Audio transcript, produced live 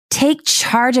Take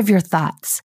charge of your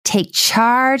thoughts. Take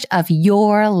charge of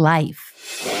your life.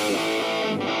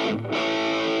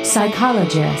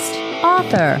 Psychologist,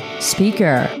 author,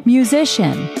 speaker,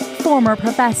 musician, former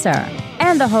professor,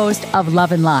 and the host of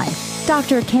Love and Life,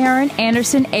 Dr. Karen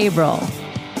Anderson Averill.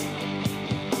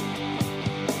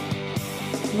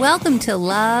 Welcome to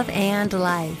Love and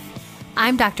Life.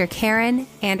 I'm Dr. Karen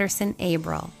Anderson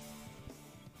Averill.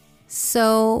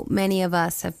 So many of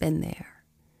us have been there,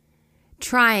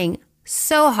 trying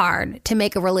so hard to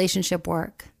make a relationship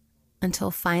work until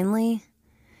finally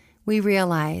we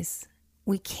realize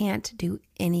we can't do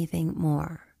anything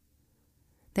more.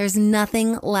 There's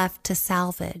nothing left to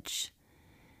salvage.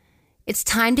 It's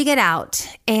time to get out,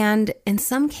 and in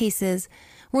some cases,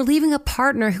 we're leaving a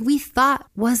partner who we thought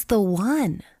was the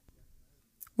one.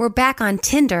 We're back on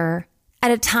Tinder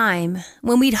at a time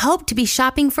when we'd hoped to be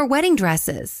shopping for wedding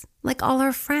dresses, like all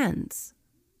our friends.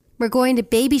 We're going to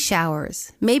baby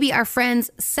showers, maybe our friend's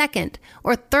second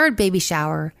or third baby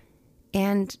shower,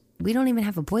 and we don't even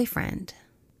have a boyfriend.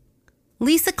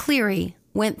 Lisa Cleary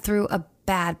went through a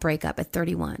bad breakup at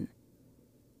 31.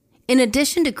 In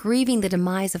addition to grieving the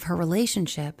demise of her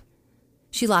relationship,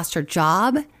 she lost her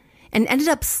job and ended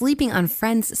up sleeping on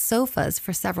friends' sofas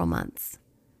for several months.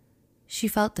 She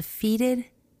felt defeated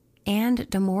and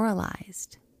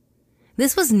demoralized.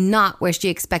 This was not where she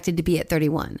expected to be at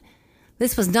 31.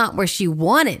 This was not where she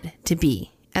wanted to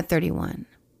be at 31.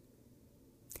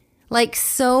 Like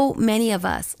so many of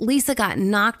us, Lisa got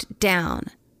knocked down.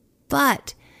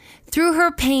 But through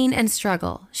her pain and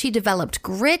struggle, she developed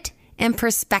grit and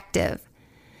perspective.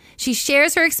 She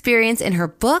shares her experience in her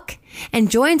book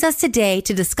and joins us today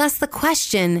to discuss the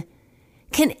question,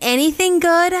 can anything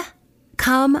good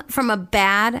come from a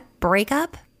bad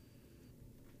breakup?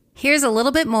 Here's a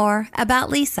little bit more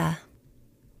about Lisa.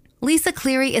 Lisa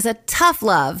Cleary is a tough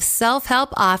love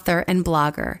self-help author and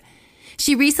blogger.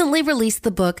 She recently released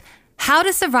the book, How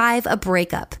to Survive a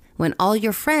Breakup When All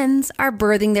Your Friends Are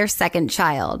Birthing Their Second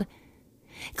Child.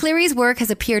 Cleary's work has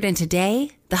appeared in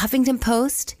Today, The Huffington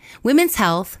Post, Women's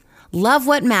Health, Love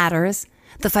What Matters,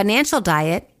 The Financial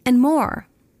Diet, and more.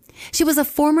 She was a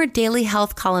former daily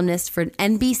health columnist for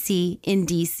NBC in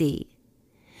DC.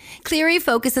 Cleary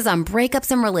focuses on breakups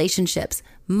and relationships,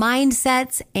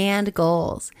 mindsets, and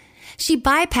goals. She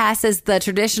bypasses the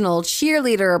traditional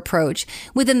cheerleader approach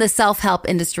within the self-help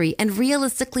industry and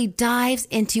realistically dives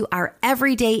into our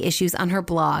everyday issues on her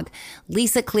blog,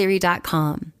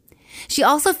 lisacleary.com. She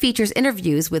also features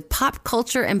interviews with pop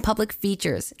culture and public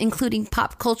features, including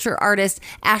pop culture artist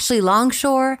Ashley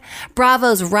Longshore,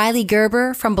 Bravo's Riley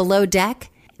Gerber from Below Deck,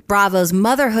 Bravo's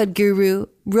motherhood guru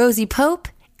Rosie Pope,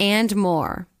 and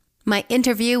more. My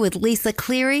interview with Lisa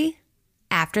Cleary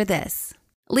after this.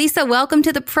 Lisa, welcome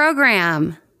to the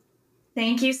program.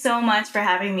 Thank you so much for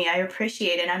having me. I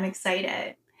appreciate it. I'm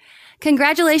excited.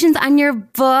 Congratulations on your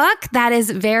book. That is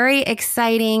very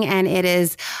exciting, and it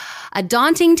is a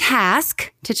daunting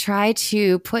task to try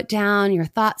to put down your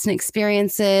thoughts and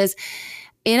experiences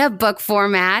in a book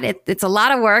format. It's a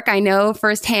lot of work, I know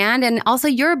firsthand. And also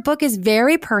your book is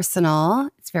very personal.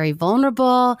 It's very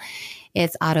vulnerable.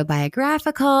 It's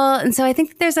autobiographical. And so I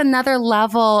think there's another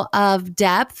level of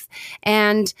depth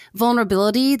and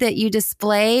vulnerability that you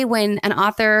display when an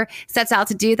author sets out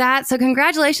to do that. So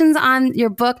congratulations on your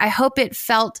book. I hope it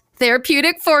felt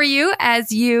therapeutic for you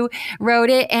as you wrote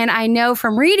it. And I know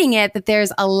from reading it that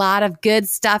there's a lot of good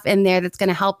stuff in there that's going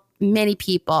to help many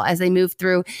people as they move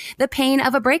through the pain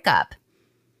of a breakup.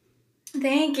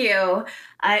 Thank you.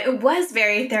 It was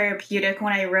very therapeutic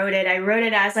when I wrote it. I wrote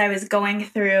it as I was going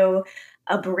through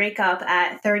a breakup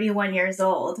at 31 years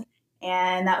old.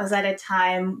 And that was at a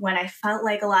time when I felt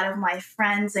like a lot of my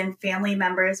friends and family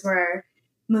members were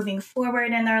moving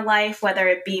forward in their life, whether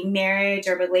it be marriage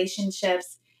or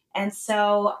relationships. And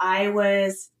so I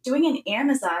was doing an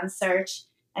Amazon search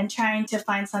and trying to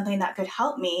find something that could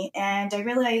help me. And I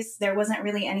realized there wasn't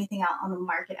really anything out on the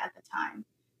market at the time.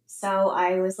 So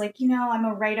I was like, I'm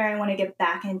a writer. I want to get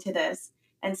back into this.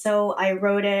 And so I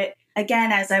wrote it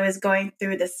again as I was going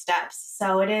through the steps.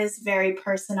 So it is very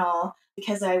personal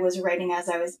because I was writing as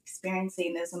I was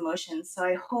experiencing those emotions. So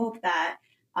I hope that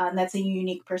that's a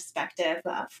unique perspective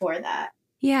for that.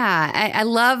 Yeah, I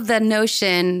love the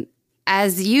notion.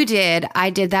 As you did, I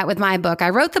did that with my book.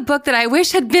 I wrote the book that I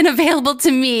wish had been available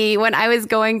to me when I was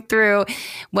going through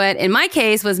what, in my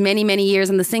case, was many, many years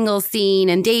in the single scene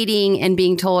and dating and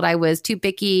being told I was too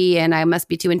picky and I must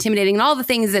be too intimidating and all the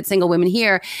things that single women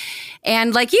hear.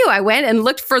 And like you, I went and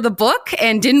looked for the book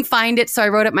and didn't find it, so I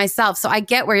wrote it myself. So I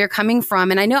get where you're coming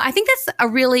from. And I think it's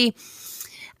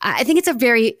a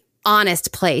very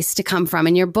honest place to come from.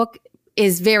 And your book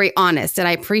is very honest, and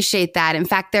I appreciate that. In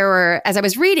fact, as I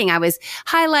was reading, I was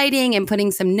highlighting and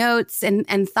putting some notes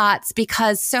and thoughts,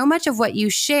 because so much of what you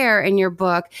share in your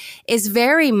book is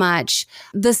very much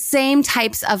the same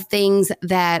types of things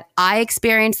that I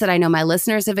experienced, that I know my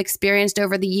listeners have experienced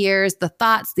over the years, the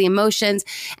thoughts, the emotions,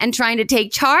 and trying to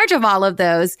take charge of all of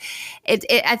those.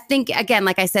 I think, again,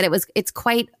 like I said, it's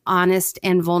quite honest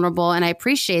and vulnerable, and I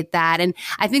appreciate that. And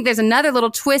I think there's another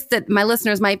little twist that my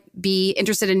listeners might be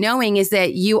interested in knowing, is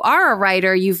that you are a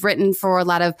writer. You've written for a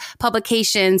lot of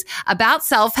publications about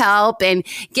self-help and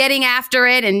getting after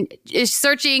it and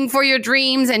searching for your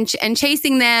dreams and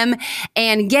chasing them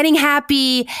and getting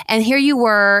happy. And here you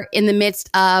were in the midst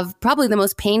of probably the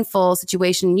most painful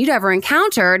situation you'd ever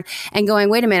encountered, and going,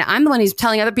 wait a minute, I'm the one who's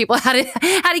telling other people how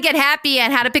to get happy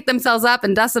and how to pick themselves up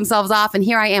and dust themselves off. And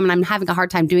here I am, and I'm having a hard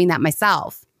time doing that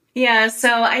myself. Yeah,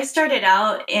 so I started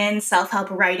out in self-help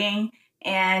writing,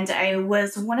 and I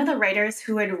was one of the writers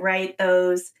who would write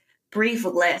those brief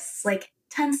lists, like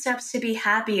 10 steps to be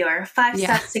happy or 5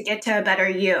 steps to get to a better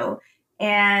you.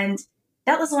 And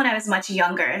that was when I was much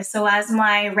younger. So as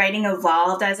my writing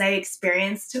evolved, as I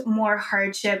experienced more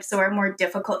hardships or more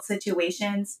difficult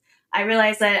situations, I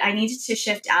realized that I needed to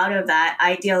shift out of that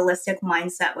idealistic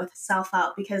mindset with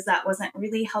self-help, because that wasn't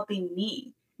really helping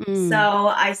me. So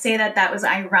I say that was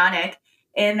ironic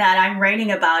in that I'm writing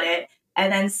about it.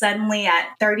 And then suddenly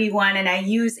at 31, and I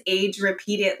use age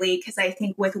repeatedly because I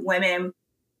think with women,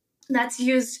 that's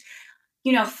used,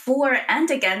 for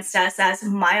and against us as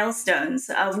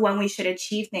milestones of when we should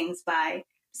achieve things by.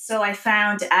 So I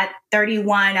found at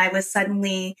 31, I was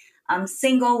suddenly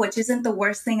single, which isn't the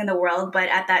worst thing in the world. But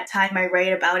at that time, I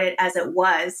write about it as it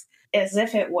was, as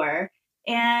if it were.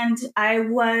 And I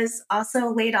was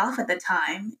also laid off at the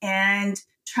time and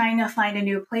trying to find a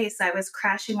new place. I was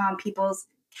crashing on people's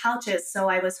couches. So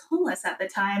I was homeless at the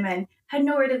time and had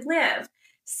nowhere to live.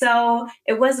 So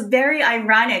it was very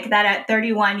ironic that at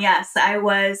 31, yes, I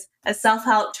was a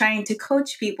self-help trying to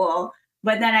coach people,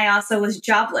 but then I also was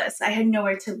jobless. I had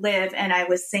nowhere to live and I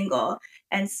was single.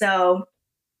 And so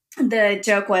the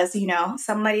joke was,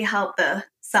 somebody help the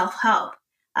self-help.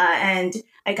 And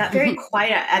I got very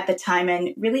quiet at the time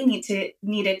and really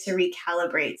needed to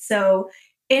recalibrate. So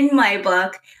in my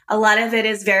book, a lot of it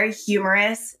is very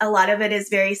humorous. A lot of it is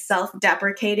very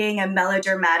self-deprecating and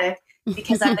melodramatic,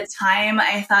 because at the time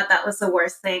I thought that was the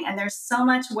worst thing. And there's so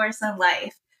much worse in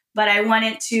life. But I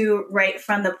wanted to write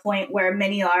from the point where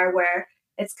many are, where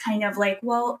it's kind of like,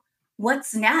 well,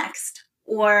 what's next?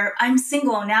 Or I'm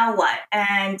single, now what?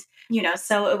 And,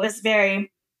 so it was very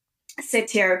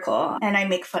satirical, and I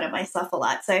make fun of myself a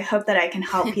lot. So I hope that I can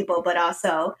help people, but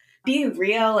also be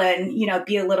real and,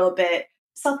 be a little bit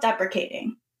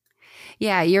self-deprecating.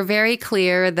 Yeah, you're very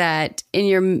clear that in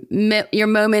your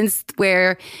moments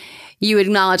where you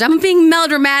acknowledge, I'm being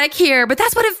melodramatic here, but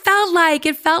that's what it felt like.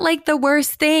 It felt like the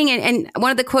worst thing. And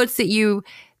one of the quotes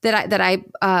that I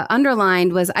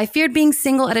underlined was, I feared being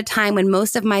single at a time when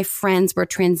most of my friends were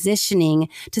transitioning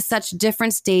to such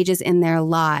different stages in their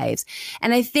lives.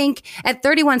 And I think at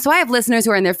 31, so I have listeners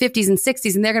who are in their 50s and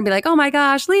 60s, and they're going to be like, oh my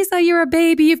gosh, Lisa, you're a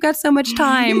baby. You've got so much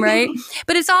time, right?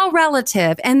 But it's all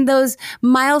relative. And those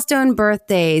milestone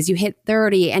birthdays, you hit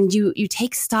 30 and you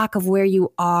take stock of where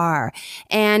you are.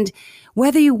 And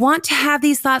whether you want to have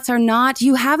these thoughts or not,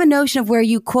 you have a notion of where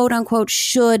you quote unquote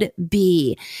should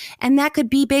be. And that could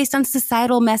be based on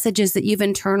societal messages that you've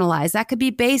internalized. That could be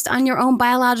based on your own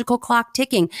biological clock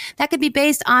ticking. That could be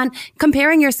based on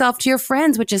comparing yourself to your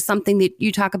friends, which is something that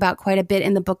you talk about quite a bit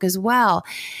in the book as well.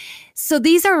 So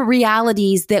these are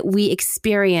realities that we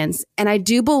experience. And I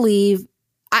do believe,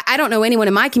 I don't know anyone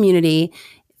in my community,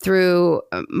 through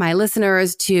my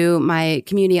listeners to my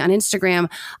community on Instagram,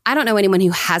 I don't know anyone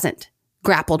who hasn't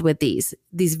grappled with these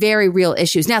very real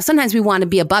issues. Now, sometimes we want to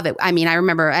be above it. I mean, I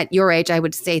remember at your age, I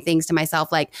would say things to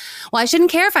myself like, well, I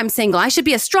shouldn't care if I'm single. I should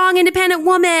be a strong, independent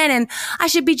woman, and I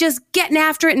should be just getting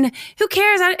after it. And who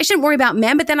cares? I shouldn't worry about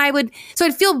men. But then I'd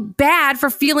feel bad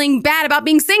for feeling bad about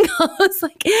being single. It's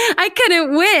like, I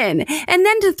couldn't win. And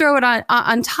then to throw it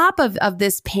on top of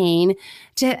this pain,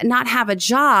 to not have a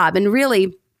job and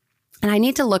really, and I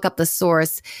need to look up the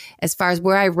source as far as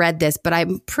where I read this, but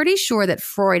I'm pretty sure that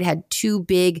Freud had two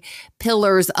big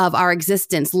pillars of our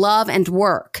existence, love and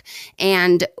work.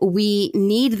 And we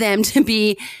need them to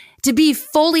be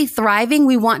fully thriving.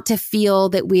 We want to feel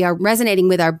that we are resonating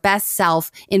with our best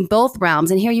self in both realms.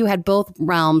 And here you had both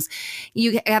realms.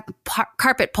 You got the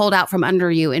carpet pulled out from under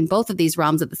you in both of these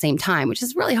realms at the same time, which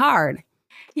is really hard.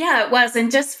 Yeah, it was.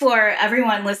 And just for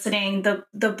everyone listening,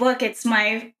 the book, it's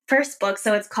my first book.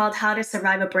 So it's called How to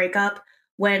Survive a Breakup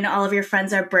When All of Your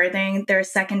Friends Are Birthing Their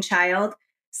Second Child.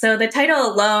 So the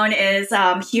title alone is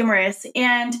humorous.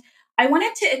 And I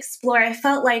wanted to explore, I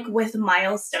felt like with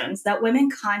milestones that women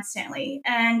constantly,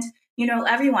 and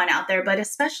everyone out there, but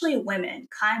especially women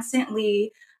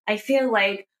constantly, I feel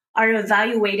like are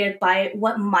evaluated by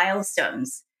what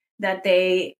milestones that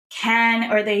they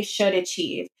can or they should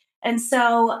achieve. And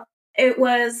so it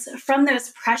was from those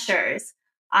pressures,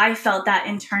 I felt that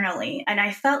internally. And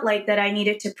I felt like that I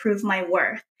needed to prove my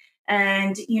worth.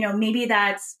 And, maybe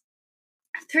that's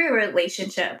through a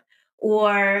relationship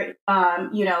or,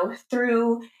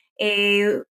 through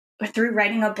through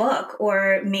writing a book,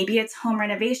 or maybe it's home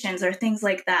renovations or things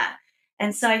like that.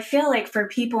 And so I feel like for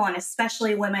people, and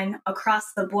especially women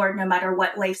across the board, no matter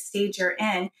what life stage you're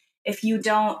in, if you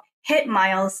don't hit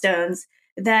milestones,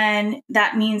 then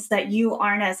that means that you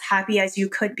aren't as happy as you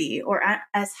could be or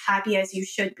as happy as you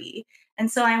should be. And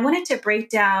so I wanted to break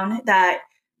down that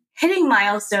hitting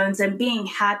milestones and being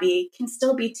happy can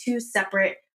still be two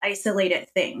separate, isolated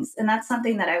things. And that's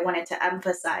something that I wanted to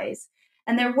emphasize.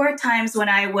 And there were times when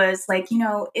I was like,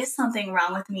 is something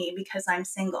wrong with me because I'm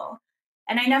single?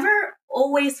 And I never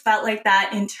always felt like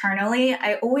that internally.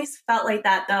 I always felt like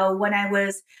that, though, when I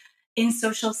was in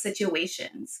social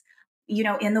situations,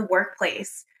 in the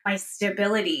workplace. My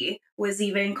stability was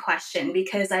even questioned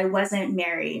because I wasn't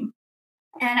married.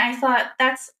 And I thought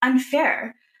that's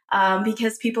unfair,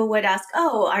 because people would ask,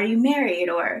 oh, are you married?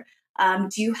 Or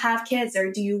do you have kids?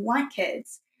 Or do you want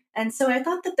kids? And so I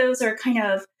thought that those are kind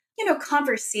of,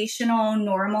 conversational,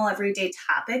 normal, everyday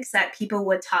topics that people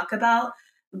would talk about.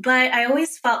 But I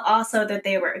always felt also that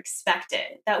they were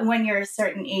expected, that when you're a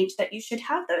certain age that you should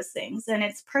have those things. And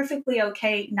it's perfectly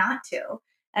okay not to.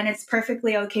 And it's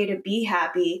perfectly okay to be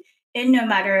happy in no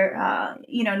matter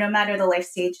the life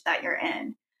stage that you're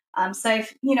in. So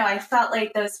I felt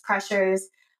like those pressures,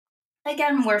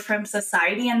 again, were from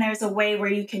society, and there's a way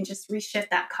where you can just reshift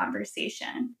that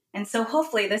conversation. And so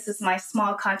hopefully this is my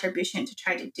small contribution to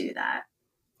try to do that.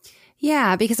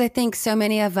 Yeah, because I think so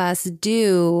many of us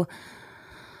do,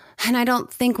 and I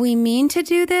don't think we mean to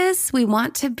do this. We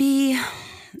want to be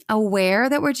aware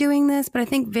that we're doing this, but I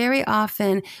think very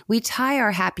often we tie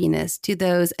our happiness to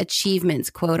those achievements,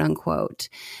 quote unquote,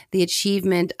 the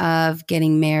achievement of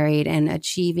getting married and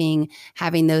achieving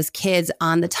having those kids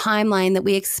on the timeline that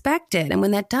we expected. And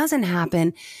when that doesn't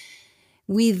happen,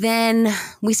 we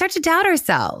start to doubt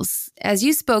ourselves. As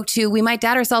you spoke to, we might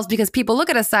doubt ourselves because people look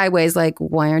at us sideways like,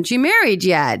 why aren't you married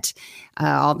yet?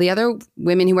 All the other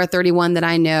women who are 31 that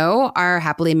I know are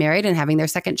happily married and having their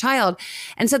second child.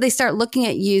 And so they start looking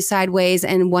at you sideways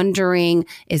and wondering,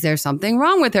 is there something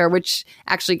wrong with her? Which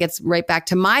actually gets right back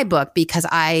to my book, because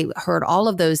I heard all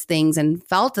of those things and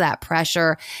felt that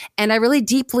pressure. And I really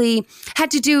deeply had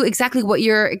to do exactly what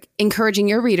you're encouraging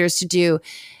your readers to do.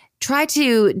 Try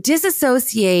to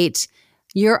disassociate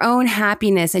your own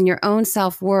happiness and your own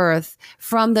self-worth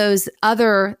from those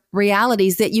other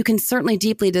realities that you can certainly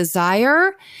deeply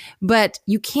desire, but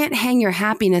you can't hang your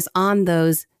happiness on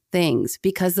those things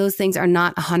because those things are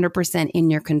not 100%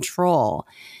 in your control,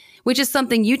 which is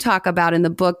something you talk about in the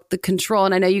book, The Control.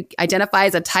 And I know you identify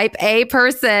as a type A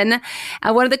person.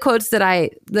 One of the quotes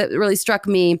that really struck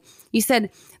me, you said,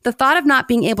 "The thought of not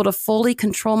being able to fully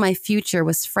control my future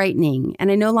was frightening,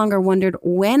 and I no longer wondered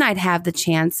when I'd have the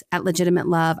chance at legitimate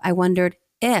love. I wondered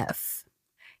if."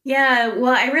 Yeah,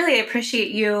 well, I really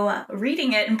appreciate you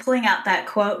reading it and pulling out that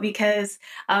quote, because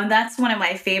that's one of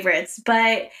my favorites.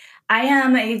 But I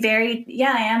am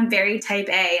very type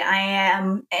A. I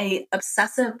am a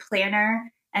obsessive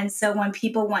planner. And so when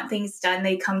people want things done,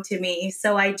 they come to me.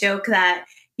 So I joke that,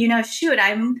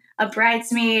 I'm a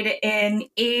bridesmaid in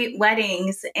 8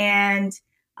 weddings, and,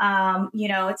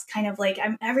 it's kind of like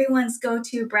I'm everyone's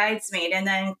go-to bridesmaid. And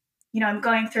then, I'm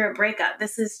going through a breakup.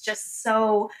 This is just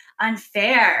so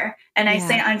unfair. And I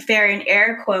say unfair in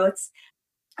air quotes,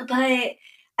 but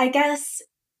I guess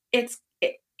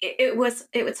it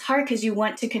was hard because you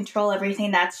want to control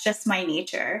everything. That's just my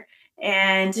nature.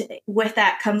 And with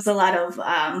that comes a lot of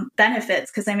benefits,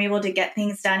 because I'm able to get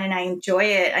things done and I enjoy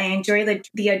it. I enjoy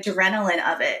the adrenaline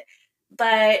of it.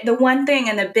 But the one thing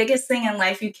and the biggest thing in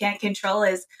life you can't control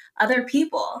is other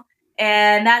people.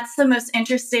 And that's the most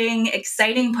interesting,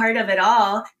 exciting part of it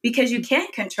all, because you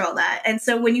can't control that. And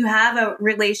so when you have a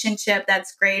relationship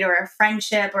that's great, or a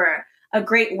friendship, or a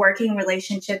great working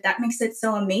relationship, that makes it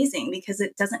so amazing because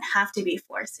it doesn't have to be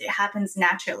forced. It happens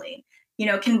naturally.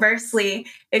 Conversely,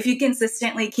 if you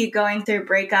consistently keep going through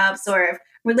breakups, or if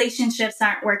relationships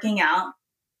aren't working out,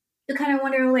 you kind of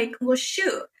wonder, like, well,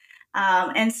 shoot.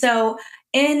 And so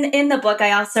in the book,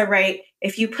 I also write,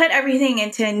 if you put everything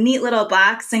into a neat little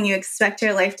box and you expect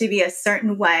your life to be a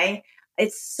certain way,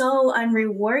 it's so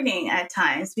unrewarding at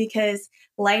times because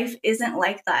life isn't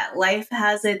like that. Life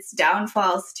has its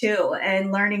downfalls too.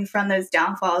 And learning from those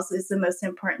downfalls is the most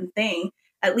important thing.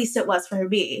 At least it was for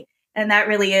me. And that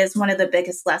really is one of the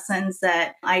biggest lessons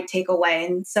that I take away.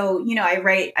 And so, I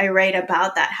write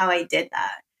about that, how I did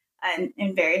that and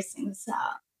in various things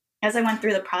as I went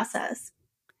through the process.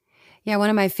 Yeah, one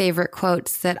of my favorite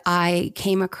quotes that I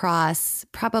came across,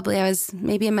 probably I was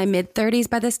maybe in my mid-30s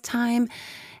by this time,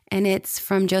 and it's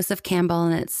from Joseph Campbell,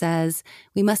 and it says,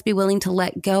 "We must be willing to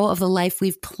let go of the life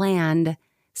we've planned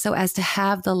so as to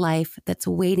have the life that's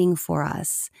waiting for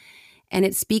us." And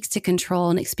it speaks to control,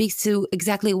 and it speaks to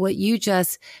exactly what you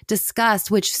just discussed,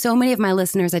 which so many of my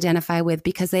listeners identify with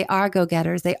because they are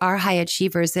go-getters. They are high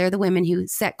achievers. They're the women who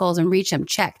set goals and reach them,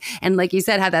 check. And like you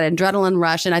said, have that adrenaline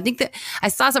rush. And I think that I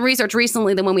saw some research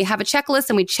recently that when we have a checklist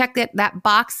and we check that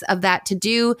box of that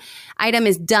to-do item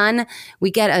is done,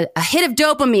 we get a hit of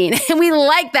dopamine and we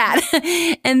like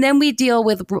that. And then we deal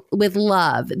with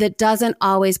love that doesn't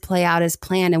always play out as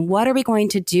planned. And what are we going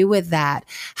to do with that?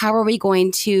 How are we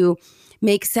going to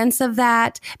make sense of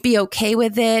that, be okay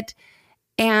with it,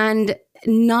 and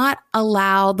not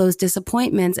allow those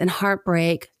disappointments and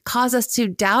heartbreak cause us to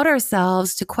doubt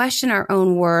ourselves, to question our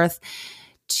own worth,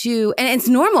 and it's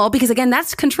normal because again,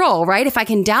 that's control, right? If I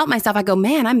can doubt myself, I go,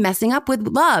 man, I'm messing up with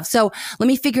love. So let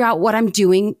me figure out what I'm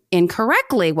doing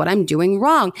incorrectly, what I'm doing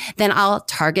wrong. Then I'll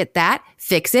target that,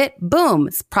 fix it, boom,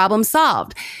 it's problem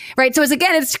solved, right? So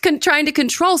it's trying to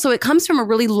control. So it comes from a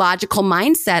really logical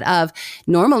mindset of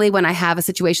normally when I have a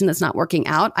situation that's not working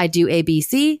out, I do A, B,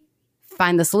 C,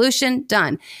 find the solution,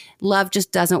 done. Love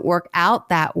just doesn't work out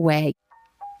that way.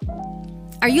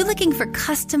 Are you looking for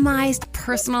customized,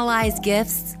 personalized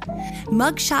gifts?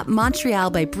 Mug Shop Montreal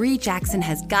by Bree Jackson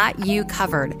has got you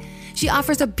covered. She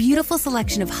offers a beautiful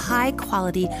selection of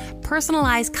high-quality,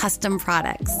 personalized custom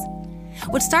products.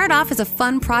 What started off as a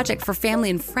fun project for family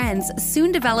and friends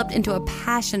soon developed into a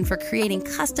passion for creating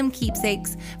custom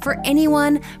keepsakes for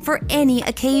anyone, for any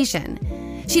occasion.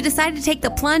 She decided to take the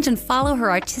plunge and follow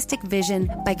her artistic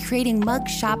vision by creating Mug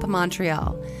Shop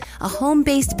Montreal, a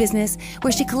home-based business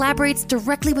where she collaborates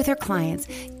directly with her clients,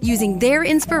 using their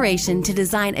inspiration to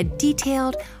design a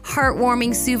detailed,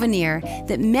 heartwarming souvenir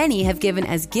that many have given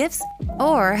as gifts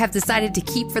or have decided to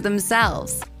keep for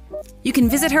themselves. You can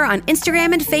visit her on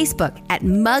Instagram and Facebook at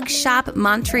Mug Shop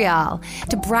Montreal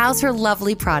to browse her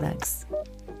lovely products.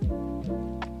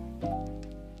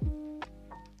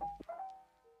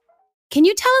 Can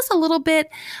you tell us a little bit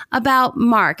about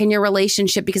Mark and your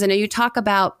relationship? Because I know you talk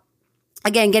about,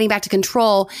 again, getting back to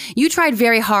control. You tried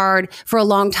very hard for a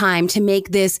long time to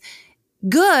make this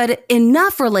good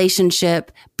enough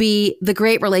relationship be the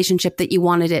great relationship that you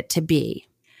wanted it to be.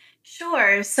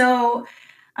 Sure. So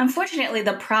unfortunately,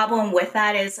 the problem with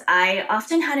that is I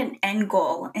often had an end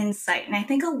goal in sight. And I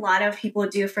think a lot of people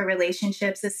do for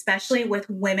relationships, especially with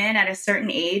women at a certain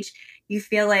age. You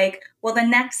feel like, well, the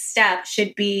next step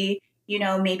should be,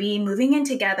 maybe moving in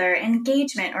together,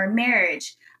 engagement or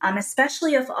marriage,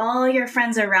 especially if all your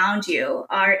friends around you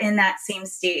are in that same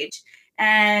stage.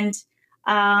 And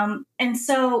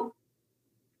so,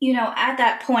 at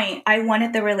that point, I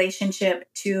wanted the relationship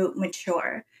to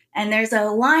mature. And there's a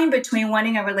line between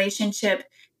wanting a relationship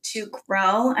to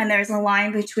grow, and there's a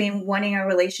line between wanting a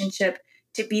relationship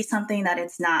to be something that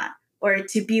it's not, or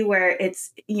to be where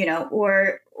it's,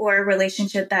 or a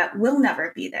relationship that will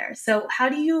never be there. So how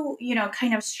do you,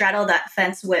 kind of straddle that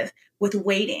fence with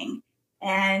waiting?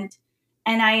 And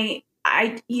I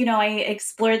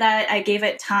explored that. I gave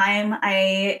it time.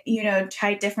 I,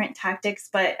 tried different tactics,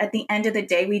 but at the end of the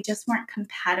day, we just weren't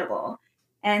compatible.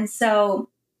 And so,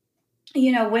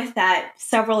 with that,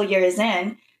 several years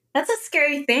in, that's a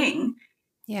scary thing.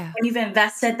 Yeah. When you've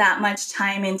invested that much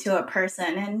time into a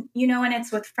person. And, and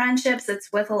it's with friendships,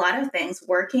 it's with a lot of things,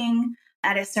 working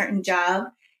at a certain job.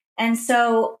 And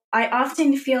so I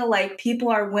often feel like people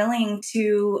are willing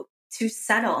to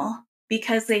settle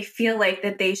because they feel like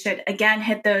that they should, again,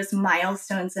 hit those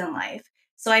milestones in life.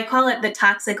 So I call it the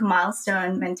toxic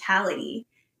milestone mentality.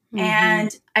 Mm-hmm.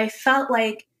 And I felt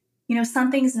like,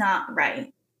 something's not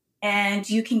right. And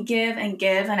you can give and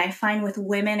give. And I find with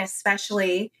women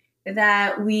especially,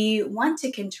 that we want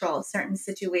to control certain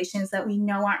situations that we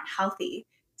know aren't healthy.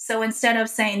 So instead of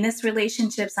saying this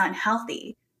relationship's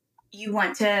unhealthy,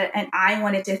 I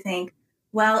wanted to think,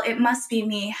 well, it must be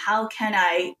me. How can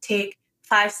I take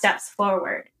 5 steps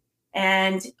forward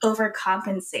and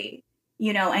overcompensate,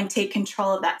 and take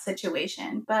control of that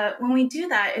situation? But when we do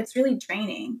that, it's really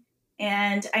draining.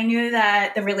 And I knew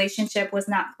that the relationship was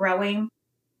not growing.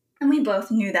 And we both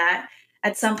knew that.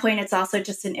 At some point, it's also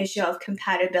just an issue of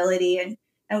compatibility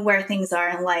and where things are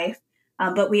in life.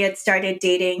 But we had started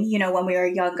dating, when we were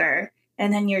younger.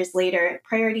 And then years later,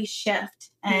 priorities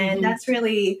shift. And that's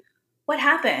really what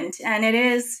happened. And it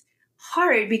is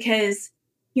hard because,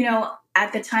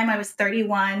 at the time I was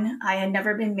 31, I had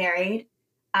never been married.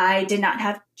 I did not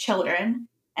have children.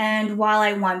 And while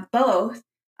I want both,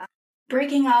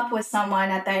 breaking up with someone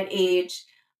at that age,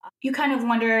 you kind of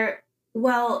wonder,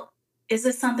 well, is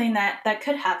this something that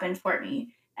could happen for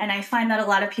me? And I find that a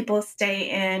lot of people stay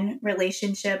in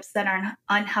relationships that are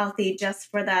unhealthy just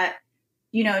for that,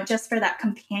 just for that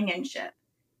companionship.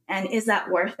 And is that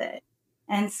worth it?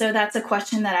 And so that's a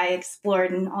question that I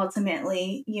explored. And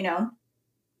ultimately,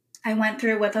 I went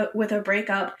through with a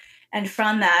breakup. And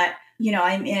from that,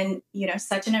 I'm in,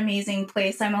 such an amazing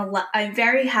place. I'm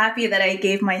very happy that I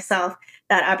gave myself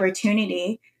that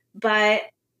opportunity. But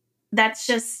that's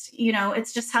just,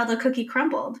 it's just how the cookie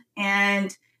crumbled.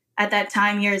 And at that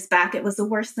time, years back, it was the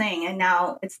worst thing. And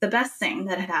now it's the best thing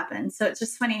that had happened. So it's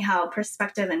just funny how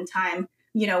perspective and time,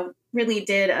 really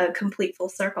did a complete full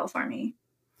circle for me.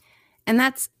 And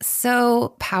that's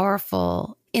so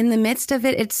powerful. In the midst of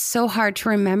it, it's so hard to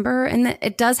remember. And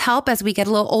it does help as we get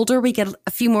a little older. We get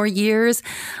a few more years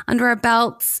under our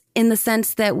belts in the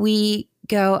sense that we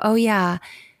go, oh yeah,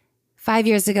 5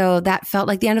 years ago, that felt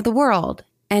like the end of the world.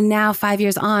 And now 5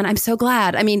 years on, I'm so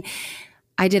glad. I mean,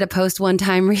 I did a post one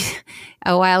time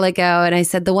a while ago, and I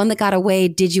said, the one that got away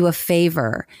did you a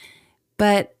favor.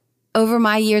 But over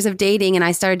my years of dating, and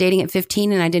I started dating at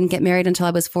 15 and I didn't get married until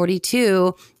I was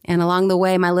 42. And along the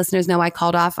way, my listeners know I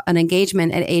called off an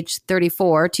engagement at age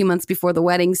 34, 2 months before the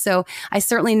wedding. So I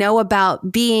certainly know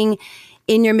about being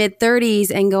in your mid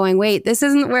 30s and going, wait, this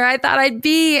isn't where I thought I'd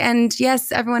be. And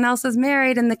yes, everyone else is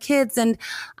married and the kids. And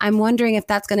I'm wondering if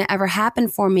that's going to ever happen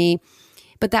for me.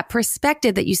 But that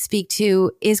perspective that you speak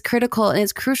to is critical. And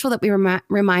it's crucial that we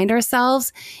remind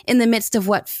ourselves in the midst of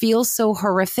what feels so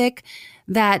horrific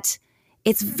that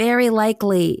it's very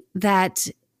likely that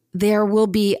there will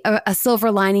be a silver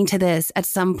lining to this at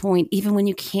some point, even when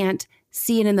you can't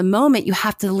see it in the moment. You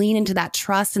have to lean into that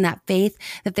trust and that faith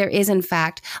that there is, in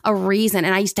fact, a reason.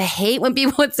 And I used to hate when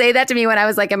people would say that to me when I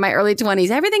was like in my early 20s.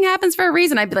 Everything happens for a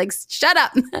reason. I'd be like, shut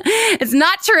up. It's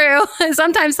not true.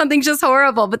 Sometimes something's just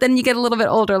horrible. But then you get a little bit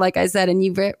older, like I said, and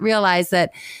you realize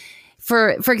that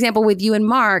for example, with you and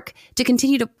Mark, to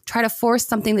continue to try to force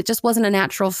something that just wasn't a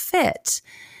natural fit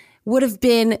would have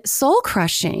been soul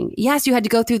crushing. Yes, you had to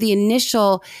go through the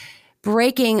initial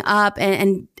breaking up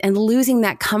and losing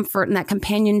that comfort and that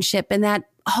companionship and that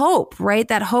hope, right?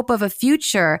 That hope of a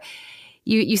future.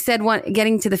 You said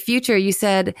getting to the future, you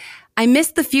said, I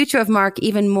miss the future of Mark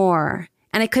even more.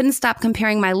 And I couldn't stop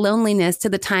comparing my loneliness to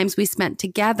the times we spent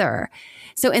together.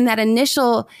 So in that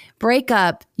initial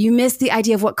breakup, you missed the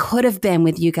idea of what could have been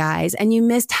with you guys. And you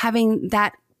missed having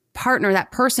that partner,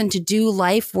 that person to do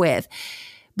life with.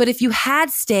 But if you had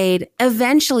stayed,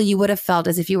 eventually you would have felt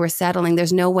as if you were settling.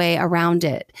 There's no way around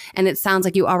it. And it sounds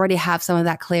like you already have some of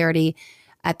that clarity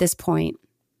at this point.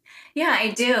 Yeah,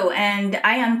 I do. And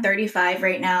I am 35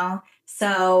 right now.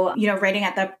 So, writing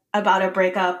about a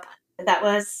breakup, that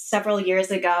was several years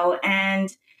ago.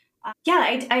 And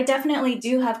I definitely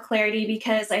do have clarity,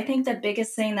 because I think the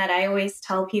biggest thing that I always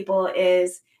tell people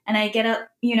is, and I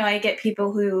get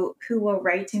people who will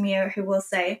write to me or who will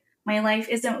say, my life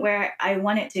isn't where I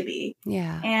want it to be.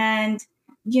 Yeah. And,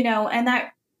 and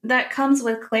that comes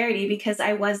with clarity, because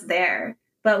I was there.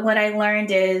 But what I learned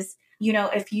is,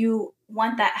 if you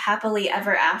want that happily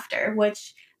ever after,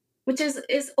 which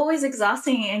is always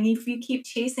exhausting. And if you keep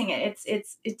chasing it,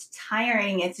 it's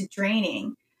tiring, it's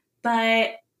draining.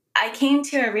 But I came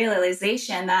to a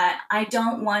realization that I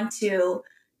don't want to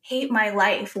hate my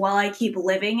life while I keep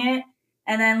living it.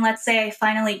 And then let's say I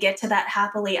finally get to that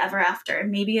happily ever after.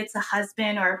 Maybe it's a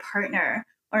husband or a partner,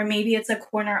 or maybe it's a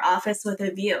corner office with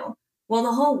a view. Well,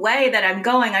 the whole way that I'm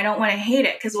going, I don't want to hate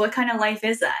it, because what kind of life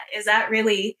is that? Is that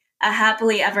really a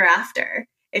happily ever after?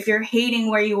 If you're hating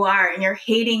where you are and you're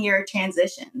hating your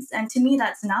transitions. And to me,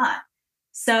 that's not.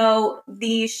 So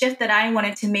the shift that I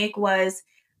wanted to make was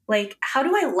like, how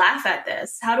do I laugh at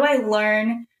this? How do I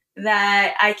learn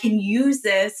that I can use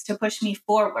this to push me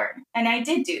forward? And I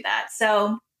did do that.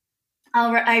 So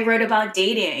I wrote about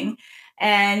dating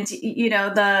and,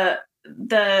 the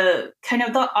kind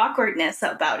of the awkwardness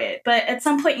about it. But at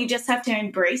some point you just have to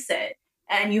embrace it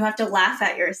and you have to laugh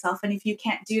at yourself. And if you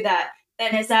can't do that,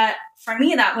 then for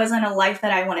me, that wasn't a life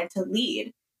that I wanted to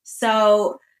lead.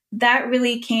 So that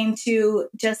really came to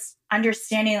just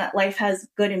understanding that life has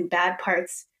good and bad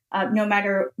parts, no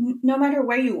matter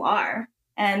where you are.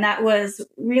 And that was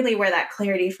really where that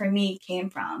clarity for me came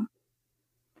from.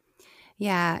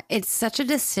 Yeah, it's such a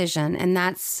decision. And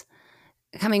that's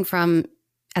coming from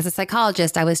as a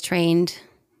psychologist, I was trained,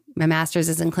 my master's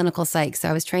is in clinical psych. So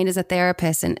I was trained as a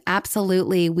therapist, and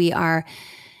absolutely when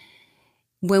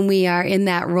we are in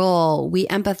that role, we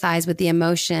empathize with the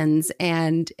emotions.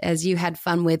 And as you had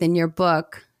fun with in your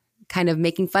book, kind of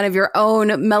making fun of your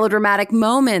own melodramatic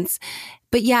moments.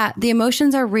 But yeah, the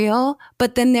emotions are real.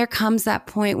 But then there comes that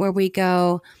point where we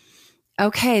go,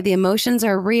 okay, the emotions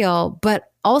are real, but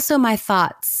also my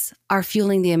thoughts are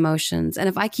fueling the emotions. And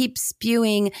if I keep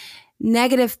spewing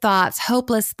negative thoughts,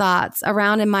 hopeless thoughts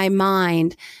around in my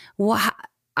mind,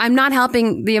 I'm not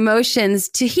helping the emotions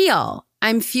to heal.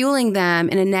 I'm fueling them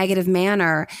in a negative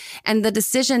manner. And the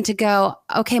decision to go,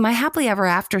 okay, my happily ever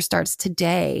after starts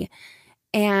today.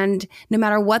 And no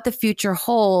matter what the future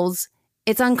holds,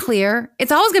 it's unclear.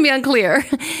 It's always going to be unclear.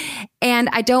 And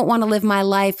I don't want to live my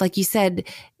life, like you said,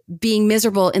 being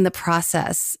miserable in the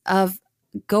process of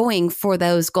going for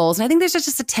those goals. And I think there's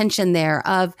just a tension there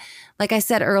of, like I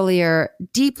said earlier,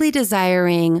 deeply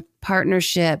desiring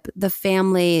partnership, the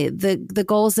family, the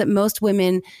goals that most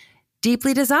women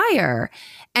deeply desire.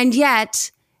 And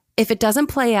yet, if it doesn't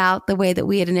play out the way that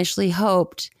we had initially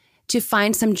hoped, to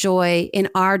find some joy in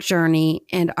our journey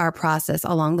and our process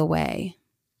along the way.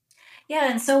 Yeah.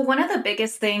 And so one of the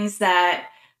biggest things that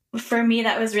for me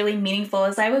that was really meaningful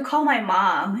is I would call my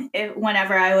mom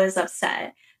whenever I was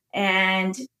upset.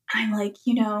 And I'm like,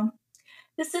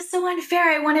 this is so unfair.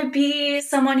 I want to be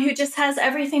someone who just has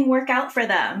everything work out for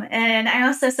them. And I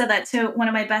also said that to one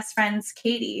of my best friends,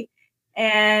 Katie.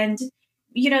 And,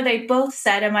 they both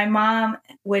said, and my mom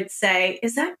would say,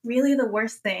 is that really the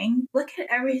worst thing? Look at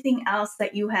everything else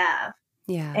that you have.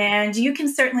 Yeah. And you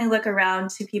can certainly look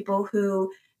around to people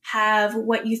who have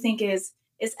what you think is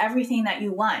everything that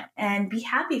you want and be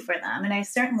happy for them. And I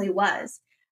certainly was.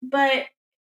 But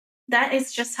that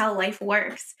is just how life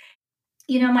works.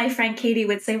 My friend Katie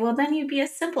would say, well, then you'd be a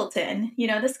simpleton.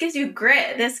 This gives you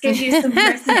grit. This gives you some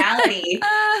personality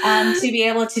to be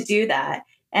able to do that.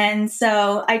 And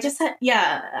so I just had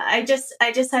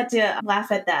to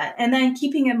laugh at that. And then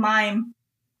keeping in mind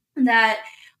that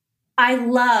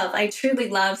I truly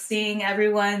love seeing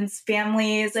everyone's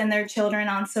families and their children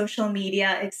on social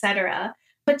media, etc.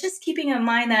 But just keeping in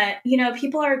mind that,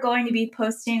 people are going to be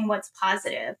posting what's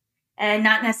positive and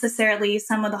not necessarily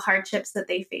some of the hardships that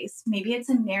they face. Maybe it's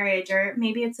a marriage or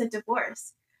maybe it's a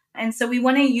divorce. And so we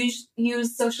want to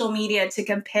use social media to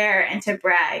compare and to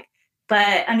brag,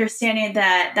 but understanding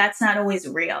that that's not always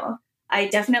real. I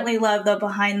definitely love the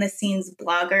behind the scenes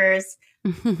bloggers,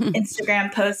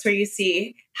 Instagram posts where you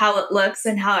see how it looks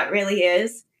and how it really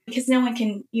is, because no one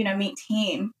can,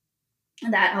 maintain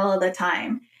that all of the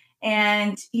time.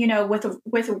 And,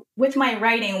 with my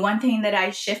writing, one thing that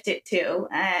I shifted to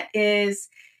is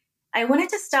I wanted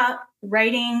to stop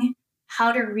writing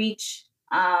how to reach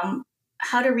an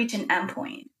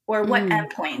endpoint or what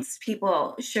endpoints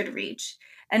people should reach.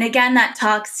 And again, that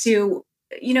talks to,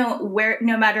 where,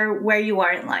 no matter where you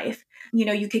are in life,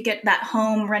 you could get that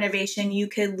home renovation, you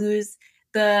could lose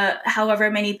the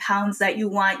however many pounds that you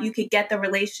want, you could get the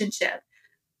relationship.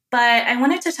 But I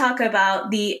wanted to talk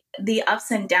about the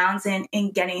ups and downs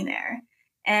in getting there.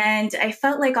 And I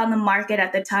felt like on the market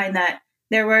at the time that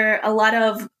there were a lot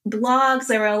of blogs,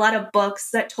 there were a lot of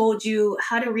books that told you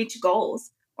how to reach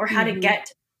goals or how to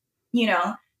get,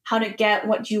 how to get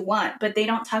what you want. But they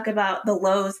don't talk about the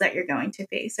lows that you're going to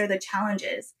face or the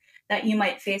challenges that you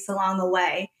might face along the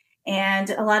way. And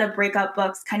a lot of breakup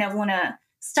books kind of want to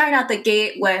start out the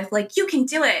gate with like, you can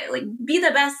do it, like be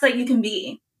the best that you can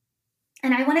be.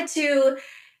 And I wanted to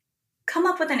come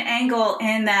up with an angle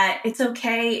in that it's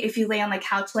okay if you lay on the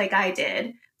couch like I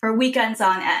did for weekends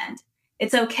on end.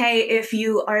 It's okay if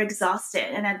you are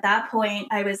exhausted. And at that point,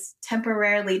 I was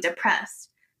temporarily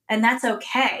depressed. And that's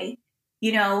okay.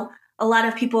 A lot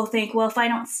of people think, well, if I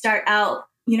don't start out,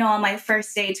 on my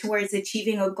first day towards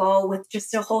achieving a goal with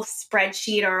just a whole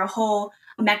spreadsheet or a whole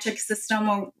metric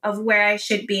system of where I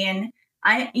should be. And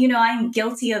I'm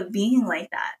guilty of being like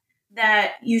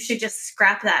that you should just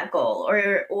scrap that goal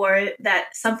or that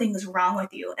something's wrong with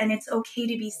you. And it's okay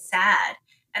to be sad.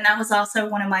 And that was also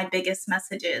one of my biggest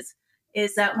messages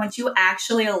is that once you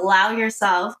actually allow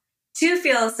yourself to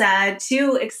feel sad,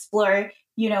 to explore,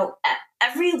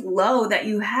 every low that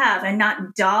you have and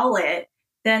not dull it,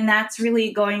 then that's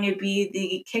really going to be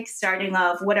the kickstarting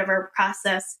of whatever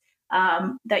process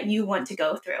that you want to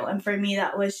go through. And for me,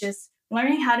 that was just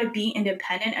learning how to be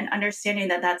independent and understanding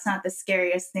that that's not the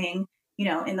scariest thing,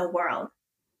 in the world.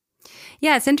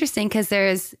 Yeah, it's interesting because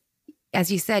there's,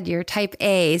 as you said, you're type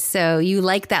A, so you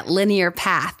like that linear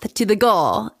path to the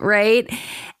goal, right?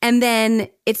 And then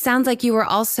it sounds like you were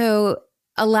also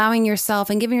allowing yourself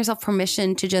and giving yourself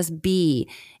permission to just be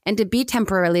and to be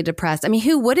temporarily depressed. I mean,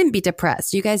 who wouldn't be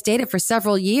depressed? You guys dated for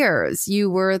several years. You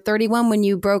were 31 when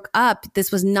you broke up.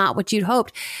 This was not what you'd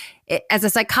hoped. As a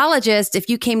psychologist, if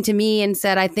you came to me and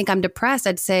said, I think I'm depressed,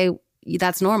 I'd say,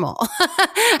 that's normal.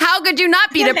 How could you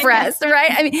not be depressed, right?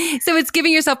 I mean, so it's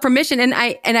giving yourself permission. And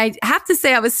I have to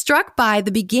say, I was struck by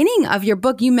the beginning of your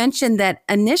book. You mentioned that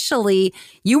initially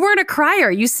you weren't a crier.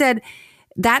 You said,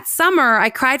 that summer, I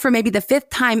cried for maybe the 5th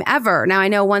time ever. Now, I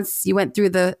know once you went through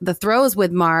the throes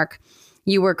with Mark,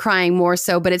 you were crying more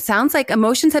so, but it sounds like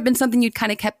emotions have been something you'd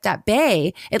kind of kept at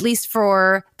bay, at least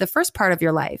for the first part of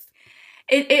your life.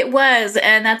 It was,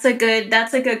 and that's a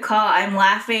good call. I'm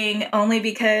laughing only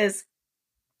because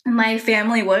my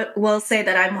family will say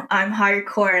that I'm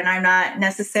hardcore and I'm not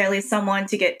necessarily someone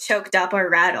to get choked up or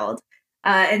rattled,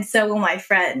 and so will my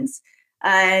friends.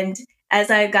 And as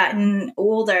I've gotten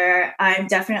older, I'm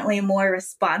definitely more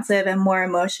responsive and more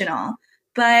emotional.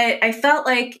 But I felt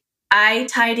like I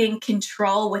tied in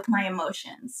control with my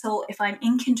emotions. So if I'm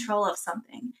in control of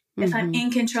something, if I'm in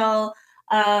control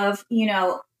of,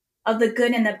 of the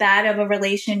good and the bad of a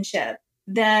relationship,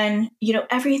 then,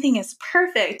 everything is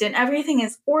perfect and everything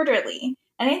is orderly.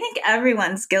 And I think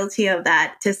everyone's guilty of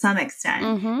that to some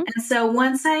extent. And so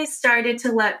once I started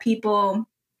to let people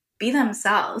be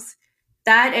themselves,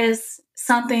 that is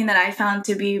something that I found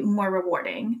to be more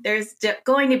rewarding. There's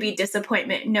going to be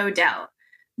disappointment, no doubt.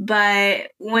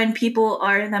 But when people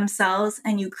are themselves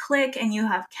and you click and you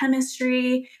have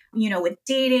chemistry, with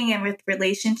dating and with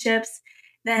relationships,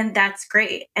 then that's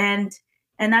great. And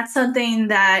that's something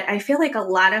that I feel like a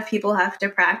lot of people have to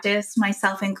practice,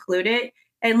 myself included.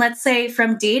 And let's say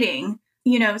from dating,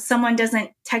 someone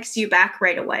doesn't text you back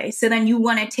right away. So then you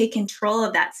want to take control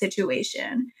of that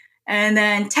situation. And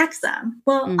then text them.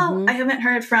 Well, I haven't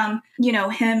heard from,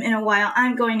 him in a while.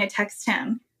 I'm going to text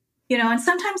him, and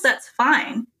sometimes that's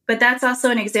fine. But that's also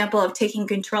an example of taking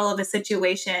control of a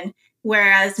situation,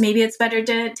 whereas maybe it's better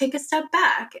to take a step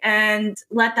back and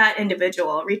let that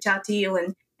individual reach out to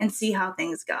you and see how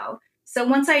things go. So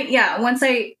once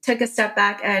I took a step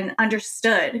back and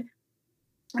understood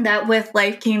that with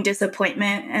life came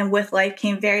disappointment and with life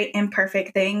came very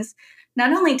imperfect things,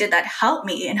 not only did that help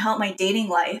me and help my dating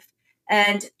life,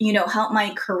 and, help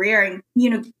my career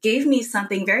and, gave me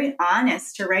something very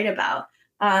honest to write about.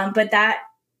 But that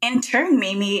in turn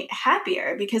made me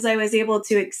happier because I was able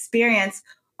to experience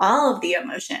all of the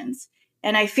emotions.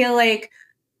 And I feel like,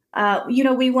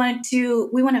 we want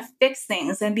to fix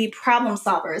things and be problem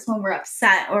solvers when we're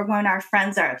upset or when our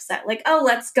friends are upset. Like, oh,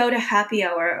 let's go to happy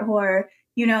hour or,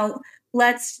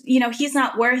 let's, he's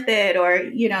not worth it or,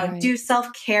 right. Do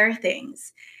self-care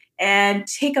things. And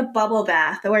take a bubble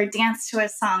bath or dance to a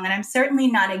song. And I'm certainly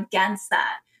not against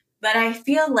that. But I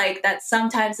feel like that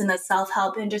sometimes in the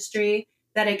self-help industry,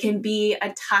 that it can be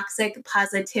a toxic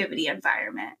positivity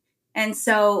environment. And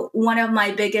so one of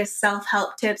my biggest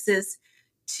self-help tips is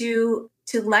to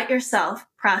let yourself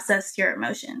process your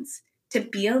emotions, to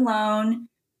be alone,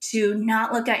 to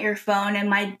not look at your phone. And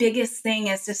my biggest thing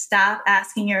is to stop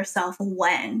asking yourself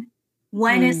when.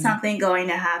 When is something going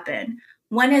to happen?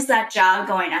 When is that job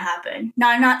going to happen? Now,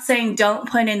 I'm not saying don't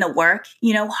put in the work.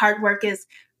 Hard work is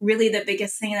really the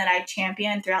biggest thing that I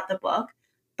champion throughout the book.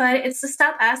 But it's to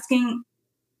stop asking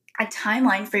a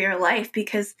timeline for your life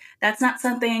because that's not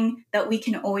something that we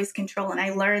can always control. And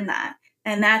I learned that.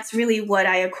 And that's really what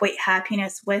I equate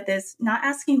happiness with is not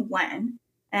asking when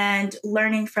and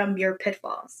learning from your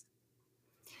pitfalls.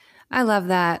 I love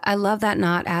that. I love that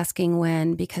not asking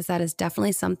when, because that is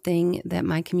definitely something that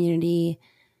my community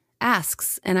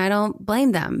asks. And I don't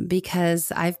blame them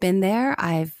because I've been there.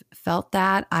 I've felt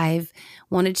that. I've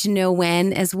wanted to know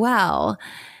when as well.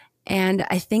 And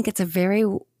I think it's a very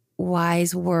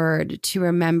wise word to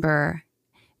remember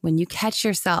when you catch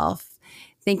yourself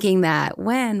thinking that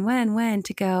when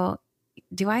to go,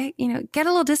 do I, get a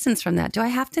little distance from that? Do I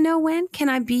have to know when? Can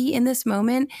I be in this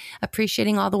moment,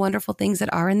 appreciating all the wonderful things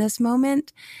that are in this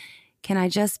moment? Can I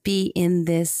just be in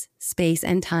this space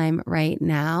and time right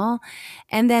now?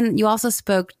 And then you also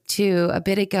spoke to a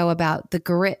bit ago about the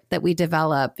grit that we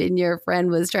develop, and your friend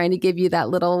was trying to give you that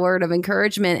little word of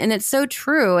encouragement. And it's so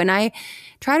true. And I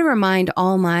try to remind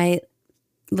all my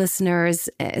listeners,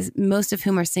 most of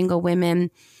whom are single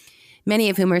women, many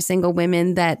of whom are single